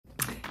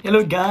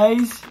Hello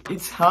guys,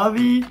 it's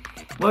Javi.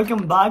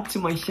 Welcome back to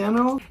my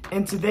channel,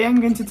 and today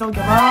I'm going to talk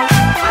about...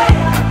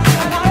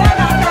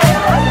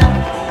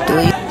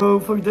 So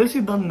for those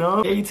who don't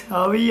know, it's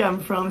Javi. I'm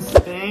from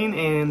Spain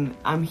and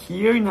I'm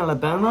here in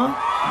Alabama,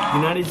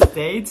 United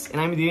States, and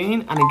I'm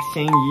doing an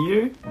exchange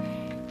year.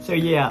 So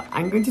yeah,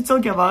 I'm going to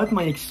talk about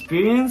my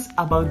experience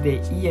about the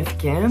EF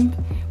camp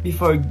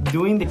before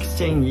doing the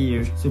exchange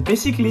year. So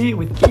basically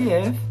with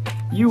EF,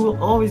 you will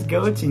always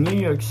go to New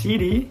York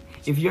City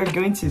if you're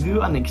going to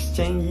do an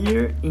exchange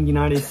year in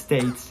United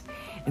States.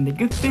 And the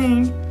good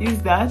thing is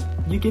that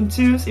you can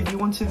choose if you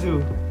want to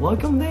do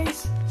welcome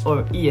days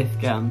or EF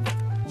camp.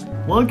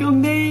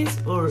 Welcome days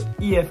or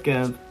EF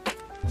camp.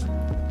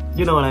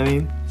 You know what I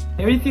mean?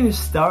 Everything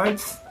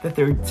starts the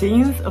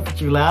 13th of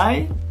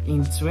July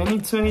in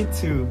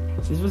 2022.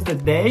 This was the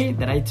day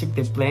that I took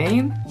the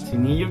plane to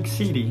New York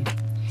City.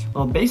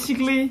 Well,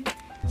 basically,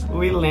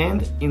 we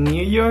landed in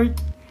New York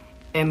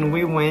and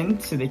we went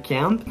to the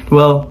camp.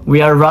 Well,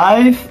 we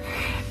arrived,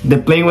 the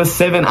plane was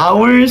 7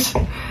 hours,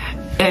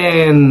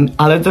 and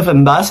a lot of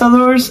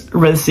ambassadors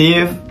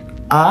received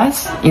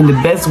us in the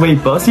best way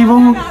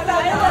possible.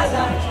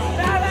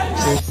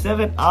 There's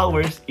 7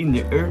 hours in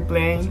the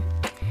airplane.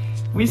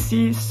 We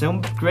see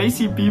some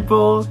crazy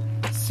people,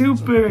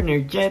 super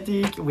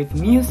energetic with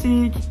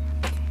music,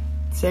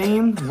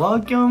 saying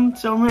welcome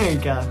to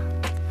America.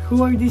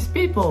 Who are these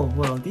people?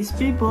 Well, these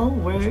people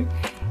were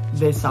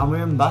the summer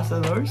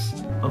ambassadors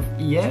of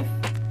EF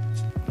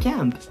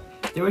camp.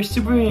 They were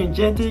super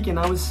energetic and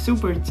I was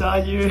super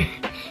tired,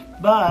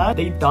 but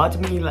they taught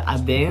me a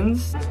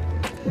dance.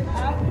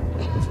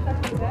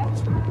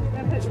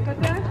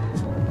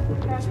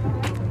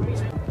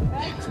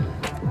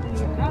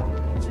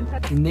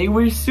 And they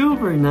were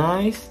super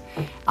nice.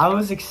 I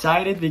was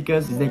excited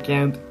because the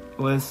camp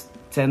was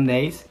 10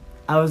 days.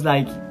 I was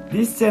like,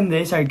 these 10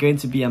 days are going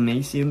to be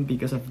amazing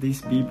because of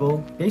these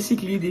people.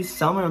 Basically, these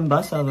summer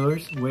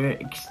ambassadors were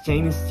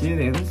exchange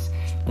students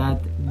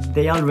that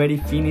they already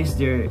finished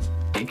their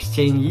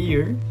exchange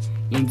year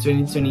in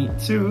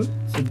 2022.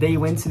 So they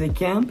went to the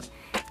camp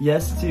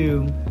just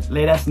to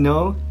let us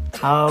know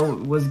how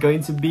it was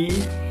going to be.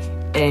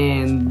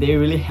 And they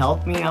really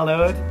helped me a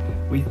lot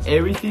with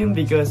everything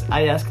because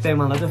I asked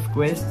them a lot of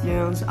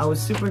questions. I was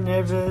super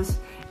nervous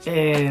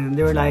and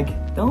they were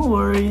like, don't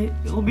worry,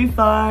 it'll be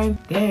fine.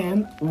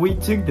 Then we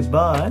took the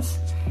bus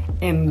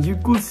and you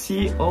could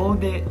see all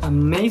the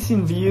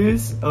amazing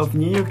views of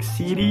New York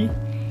City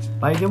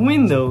by the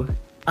window.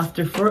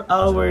 After 4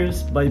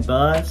 hours by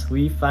bus,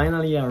 we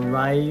finally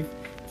arrived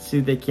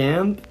to the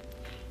camp.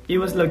 It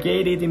was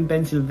located in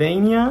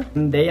Pennsylvania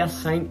and they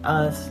assigned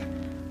us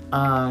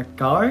a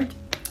card.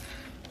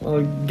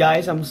 Well,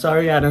 guys, I'm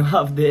sorry I don't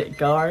have the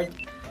card,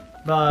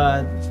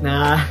 but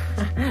nah,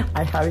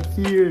 I have it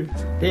here.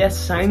 They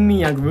assigned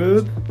me a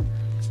group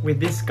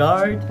with this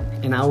card,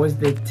 and I was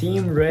the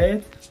Team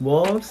Red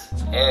Wolves.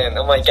 And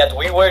oh my god,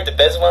 we were the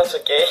best ones,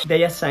 okay?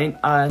 They assigned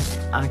us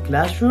a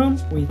classroom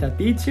with a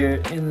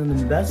teacher and an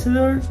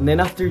ambassador. And then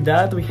after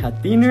that, we had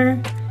dinner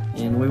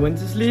and we went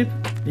to sleep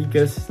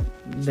because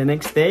the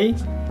next day,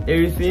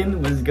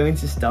 everything was going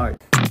to start.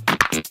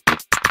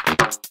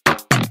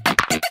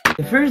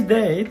 The first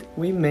date,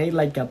 we made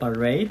like a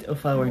parade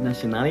of our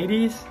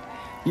nationalities.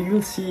 You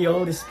will see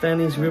all the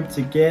Spanish group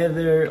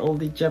together, all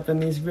the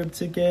Japanese group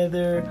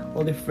together,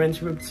 all the French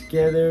group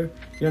together.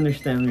 You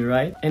understand me,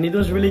 right? And it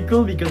was really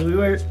cool because we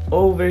were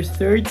over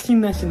 13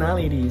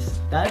 nationalities.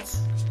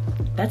 That's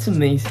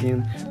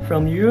amazing.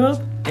 From Europe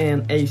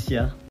and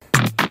Asia.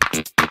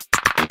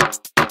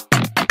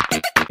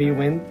 We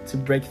went to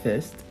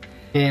breakfast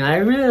and I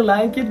really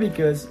like it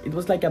because it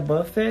was like a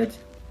buffet.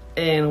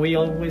 And we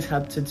always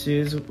had to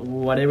choose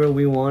whatever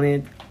we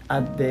wanted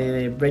at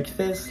the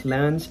breakfast,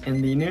 lunch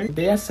and dinner.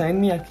 They assigned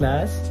me a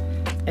class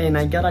and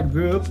I got a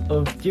group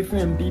of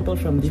different people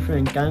from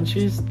different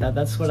countries.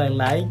 That's what I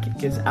like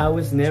because I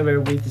was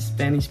never with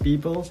Spanish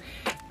people.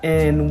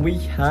 And we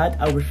had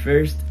our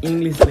first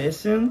English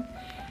lesson.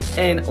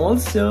 And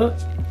also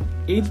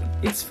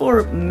it's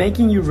for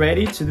making you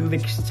ready to do the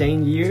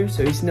exchange year.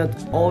 So it's not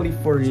only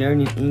for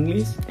learning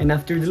English. And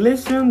after the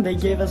lesson, they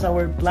gave us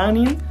our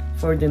planning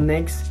for the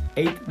next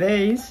 8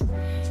 days.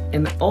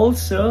 And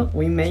also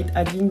we made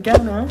a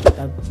gincana.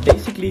 That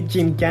basically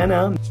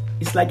gincana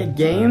is like a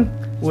game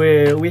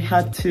where we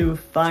had to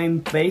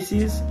find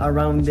places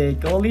around the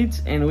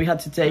college and we had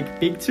to take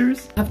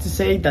pictures. I have to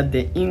say that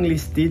the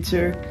English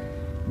teacher,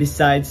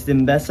 besides the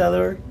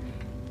ambassador,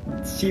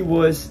 she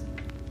was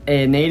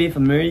a Native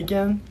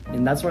American,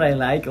 and that's what I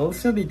like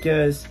also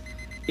because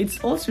it's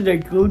also their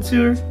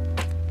culture.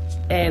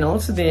 And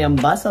also the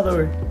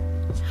ambassador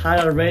had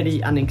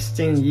already an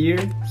exchange year,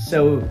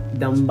 so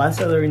the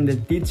ambassador and the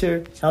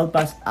teacher helped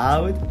us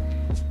out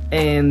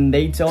and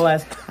they told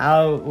us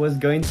how it was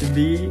going to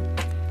be,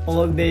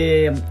 all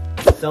the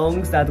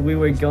songs that we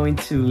were going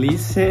to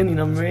listen in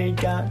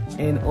America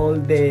and all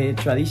the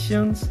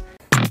traditions.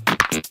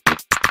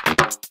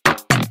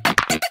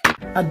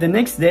 At the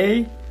next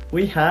day,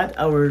 we had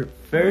our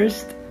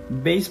first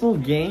baseball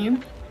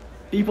game.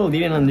 People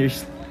didn't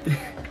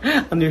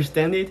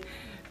understand it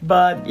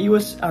but it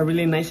was a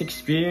really nice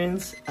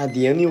experience. At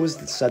the end, it was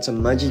such a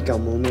magical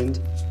moment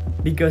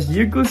because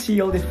you could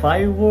see all the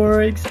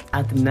fireworks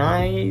at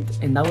night,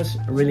 and that was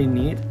really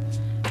neat.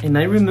 And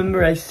I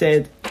remember I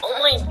said, "Oh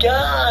my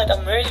god,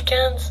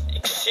 Americans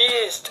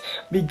exist!"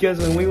 Because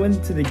when we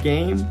went to the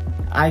game,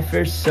 I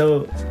first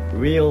saw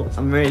real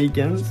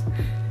Americans.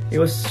 It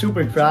was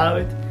super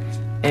crowded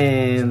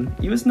and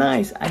it was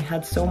nice. I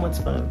had so much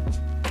fun.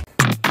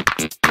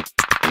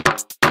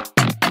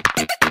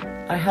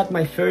 I had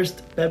my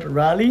first pep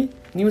rally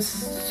and it was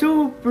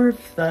super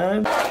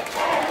fun.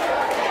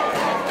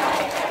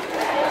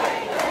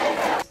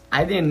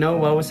 I didn't know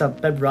what was a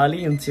pep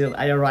rally until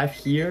I arrived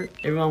here.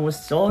 Everyone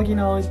was talking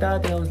about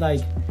that and I was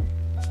like,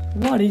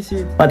 what is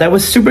it? But I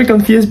was super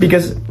confused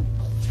because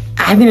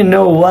I didn't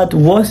know what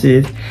was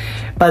it.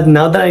 But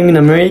now that I'm in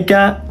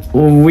America,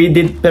 we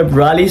did pep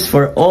rallies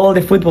for all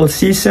the football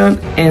season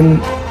and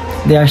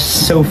they are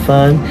so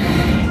fun.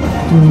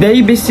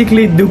 They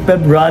basically do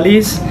pep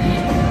rallies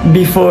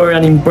before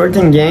an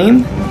important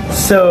game.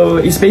 So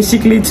it's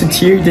basically to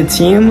cheer the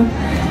team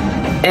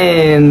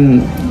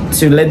and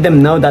to let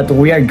them know that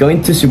we are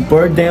going to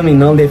support them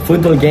in all the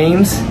football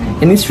games.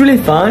 And it's really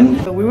fun.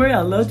 We were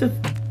a lot of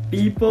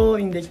people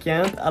in the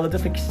camp, a lot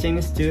of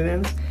exchange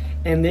students,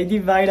 and they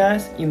divide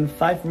us in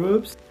 5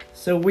 groups.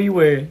 So we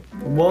were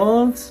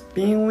wolves,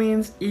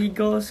 penguins,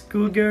 eagles,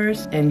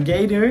 cougars, and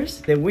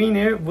gators. The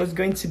winner was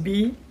going to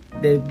be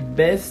the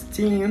best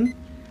team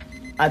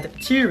at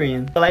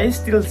cheering. Well, I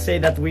still say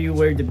that we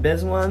were the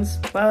best ones,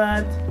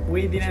 but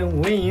we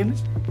didn't win.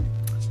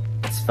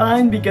 It's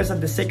fine because at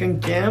the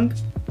second camp,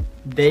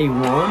 they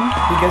won.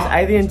 Because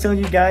I didn't tell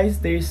you guys,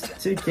 there's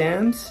 2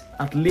 camps,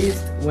 at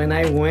least when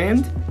I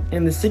went.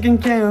 And the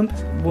second camp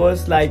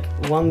was like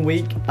 1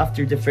 week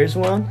after the first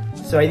one.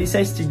 So I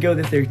decided to go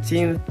the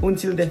 13th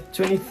until the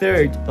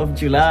 23rd of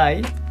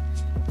July.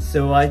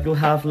 So I could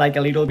have like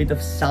a little bit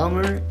of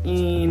summer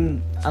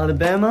in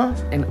Alabama.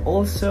 And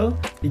also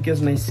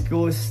because my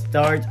school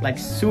starts like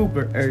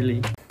super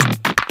early.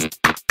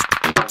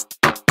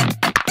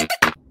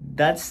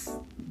 That's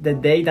the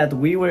day that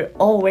we were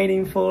all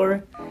waiting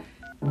for.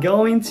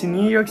 Going to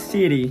New York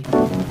City.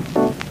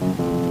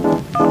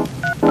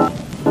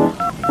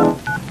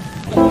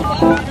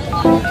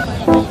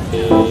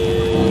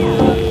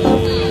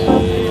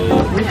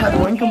 We had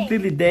one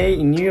completely day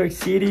in New York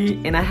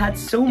City and I had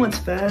so much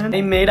fun.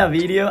 I made a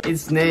video,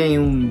 it's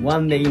named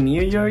One Day in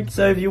New York.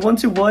 So if you want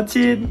to watch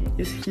it,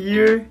 it's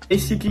here.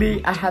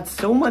 Basically, I had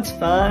so much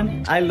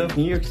fun. I love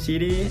New York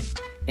City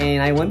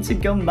and I want to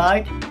come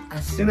back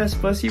as soon as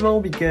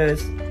possible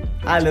because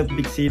I love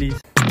big cities.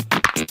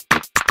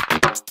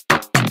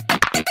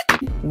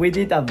 We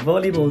did a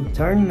volleyball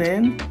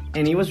tournament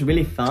and it was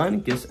really fun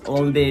because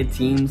all the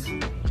teams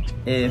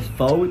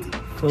fought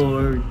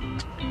for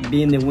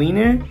being the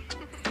winner.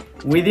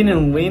 We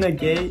didn't win,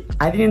 okay?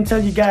 I didn't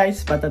tell you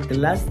guys, but at the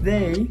last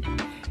day,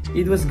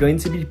 it was going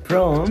to be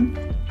prom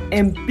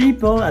and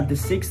people at the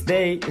 6th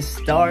day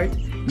start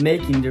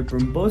making their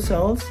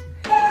proposals.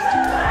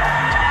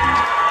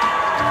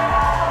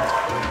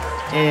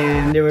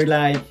 And they were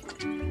like,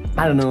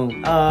 I don't know,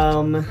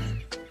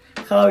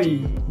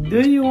 Javi,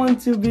 do you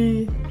want to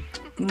be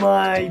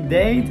my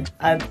date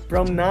at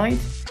prom night?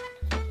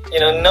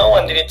 You know, no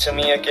one did it to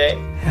me, okay?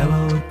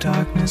 Hello,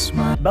 darkness,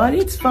 my... But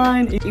it's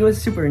fine. It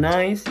was super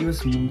nice. It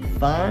was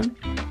fun.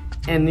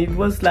 And it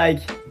was like,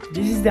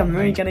 this is the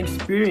American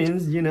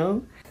experience, you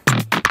know?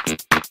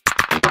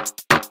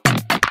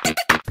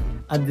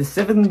 At the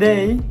 7th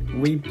day,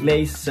 we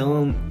play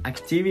some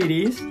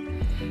activities.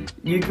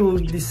 You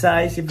could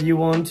decide if you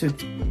want to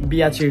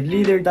be a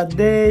cheerleader that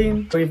day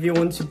or if you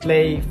want to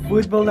play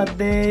football that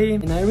day.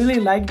 And I really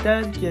like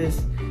that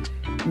because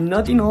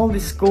not in all the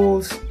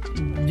schools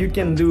you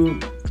can do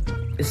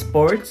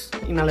sports.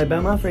 In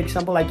Alabama, for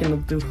example, I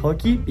cannot do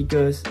hockey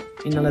because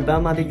in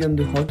Alabama they don't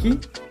do hockey.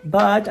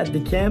 But at the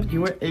camp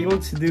you were able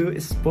to do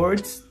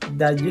sports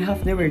that you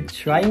have never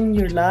tried in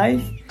your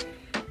life.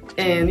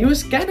 And it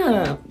was kind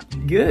of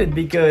good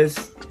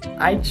because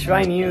I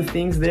try new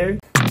things there.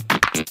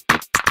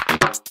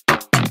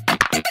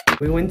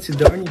 We went to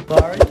Dorney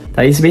Park.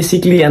 That is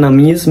basically an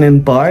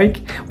amusement park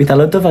with a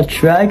lot of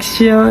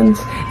attractions.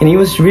 And it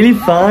was really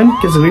fun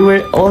because we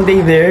were all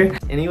day there.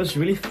 And it was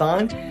really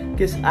fun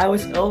because I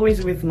was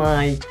always with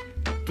my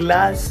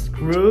class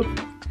group.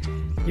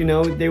 You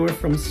know, they were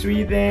from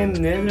Sweden,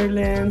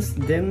 Netherlands,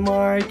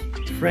 Denmark,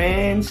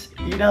 France,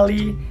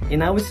 Italy.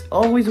 And I was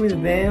always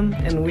with them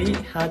and we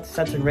had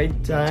such a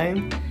great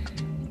time.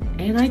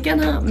 And I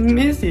kinda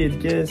miss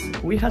it because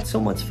we had so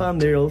much fun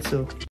there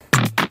also.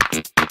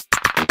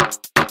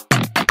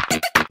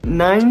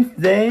 9th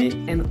day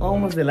and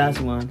almost the last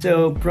one.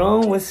 So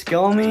prom was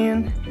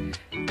coming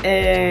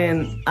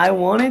and I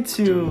wanted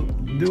to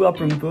do a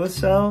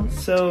proposal.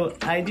 So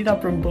I did a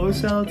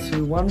proposal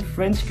to one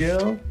French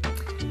girl.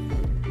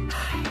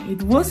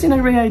 It wasn't a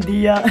great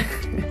idea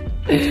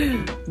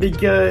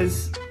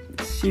because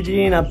she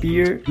didn't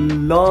appear.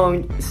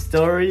 Long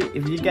story.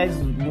 If you guys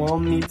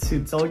want me to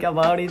talk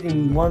about it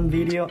in one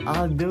video,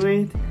 I'll do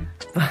it.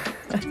 But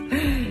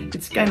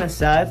it's kind of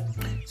sad.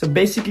 So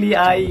basically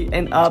I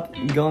end up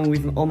going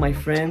with all my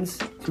friends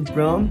to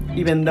prom,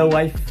 even though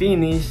I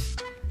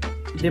finished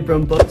the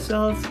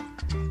proposals,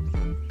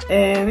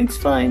 and it's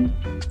fine.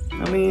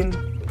 I mean,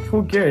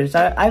 who cares?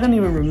 I don't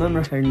even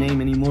remember her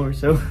name anymore,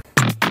 so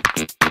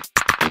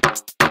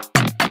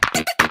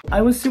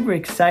I was super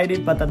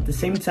excited, but at the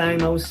same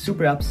time I was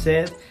super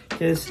upset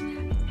because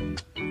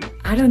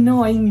I don't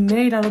know, I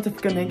made a lot of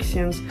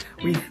connections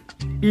with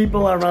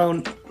people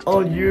around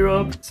all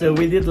Europe. So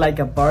we did like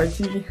a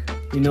party,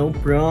 you know,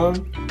 prom,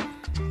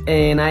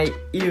 and I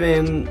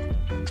even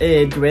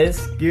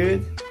dressed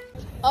good.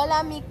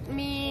 Hola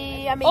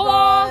mi amigos.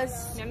 Hola,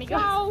 mi amiga.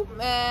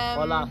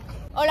 Hola.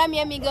 Hola mi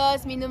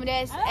amigos, mi nombre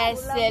es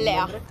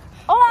Lea.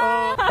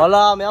 Hola.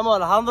 Hola, me llamo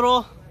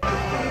Alejandro.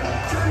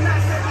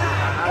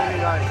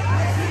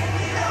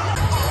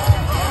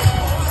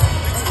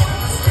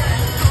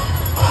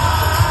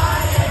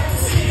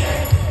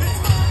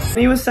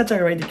 It was such a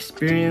great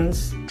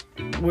experience.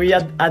 We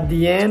at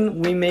the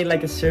end we made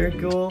like a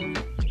circle.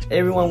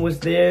 Everyone was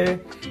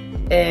there,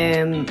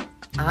 and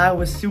I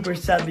was super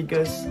sad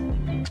because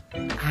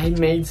I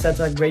made such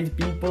a great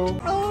people.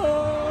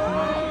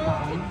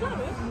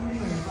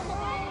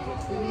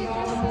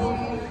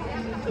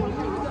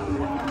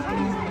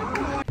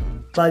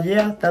 But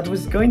yeah, that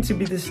was going to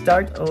be the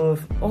start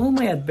of all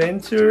my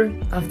adventure.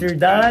 After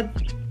that,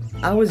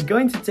 I was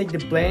going to take the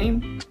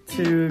plane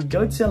to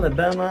go to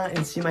Alabama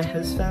and see my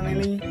host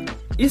family.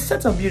 It's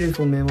such a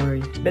beautiful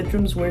memory.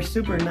 Bedrooms were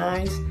super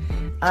nice.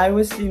 I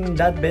was in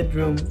that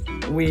bedroom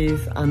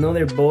with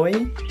another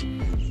boy.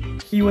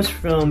 He was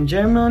from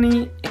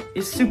Germany.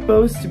 It's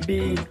supposed to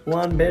be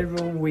one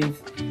bedroom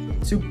with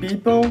 2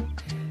 people.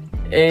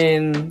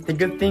 And the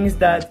good thing is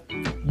that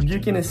you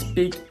can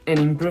speak and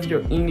improve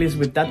your English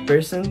with that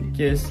person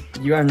because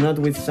you are not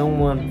with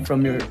someone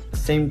from your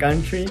same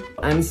country.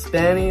 I'm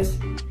Spanish,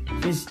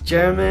 he's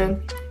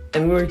German,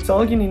 and we were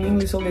talking in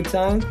English all the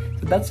time.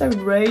 So that's a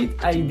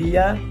great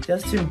idea,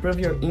 just to improve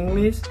your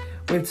English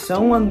with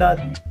someone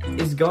that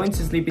is going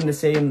to sleep in the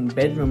same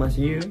bedroom as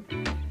you.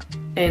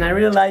 And I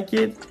really like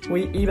it.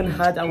 We even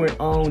had our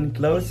own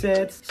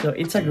closets, so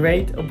it's a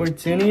great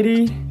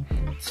opportunity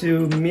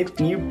to meet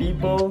new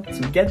people,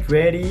 to get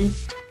ready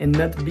and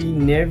not be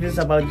nervous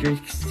about your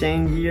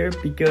exchange year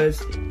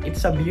because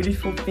it's a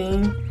beautiful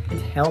thing.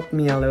 It helped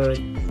me a lot.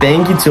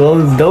 Thank you to all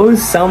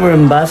those summer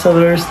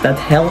ambassadors that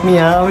helped me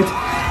out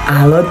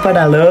a lot, but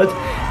a lot,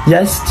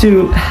 just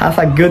to have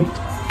a good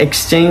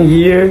exchange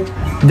year.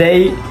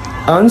 They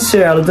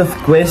answered a lot of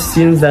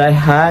questions that I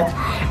had.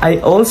 I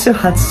also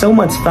had so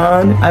much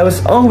fun. I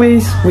was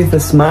always with a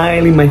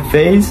smile in my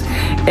face,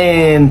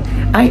 and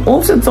I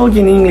also talk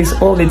in English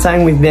all the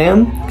time with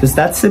them because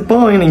that's the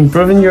point,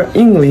 improving your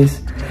English.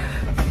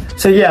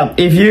 So yeah,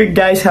 if you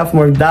guys have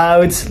more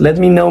doubts, let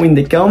me know in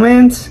the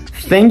comments.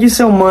 Thank you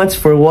so much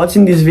for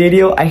watching this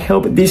video. I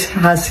hope this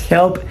has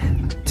helped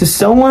to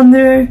someone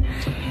there.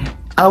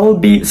 I will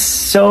be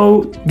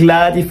so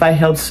glad if I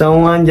help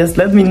someone. Just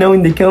let me know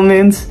in the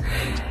comments.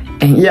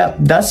 And yeah,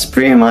 that's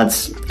pretty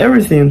much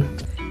everything.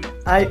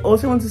 I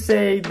also want to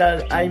say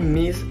that I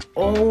miss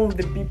all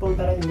the people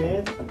that I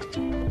met.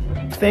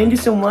 Thank you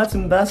so much,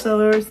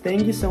 ambassadors.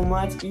 Thank you so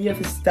much,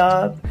 EF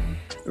staff,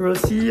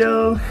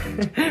 Rocio,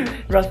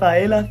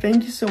 Rafaela.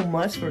 Thank you so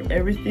much for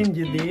everything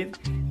you did.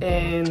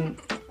 And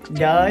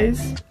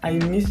guys, I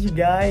miss you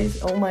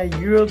guys, all my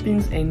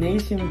Europeans and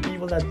Asian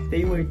people that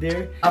they were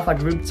there. I have a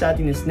group chat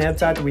in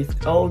Snapchat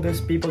with all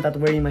those people that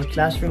were in my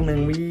classroom,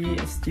 and we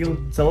still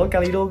talk a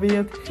little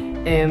bit,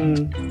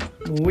 and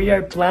we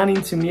are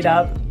planning to meet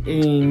up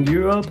in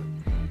Europe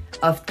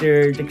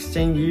after the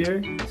exchange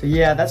year. So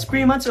yeah, that's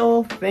pretty much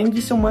all. Thank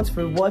you so much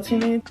for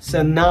watching it.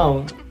 So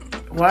now,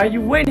 what are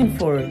you waiting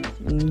for?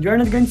 You're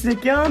not going to the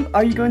camp?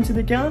 Are you going to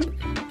the camp?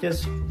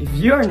 Because if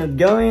you're not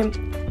going,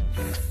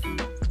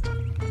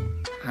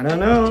 I don't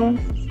know,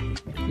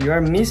 you are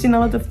missing a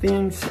lot of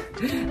things.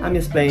 I'm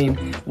just playing.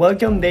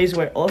 Welcome days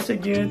were also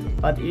good,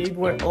 but it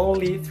were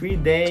only 3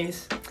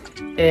 days,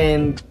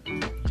 and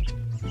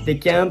the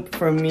camp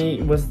for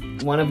me was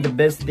one of the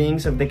best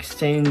things of the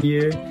exchange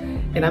year,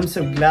 and I'm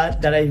so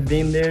glad that I've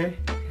been there.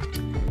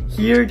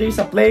 Here there's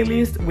a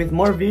playlist with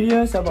more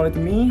videos about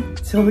me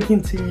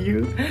talking to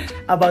you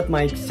about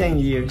my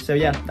exchange year. So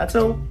yeah, that's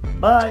all.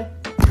 Bye.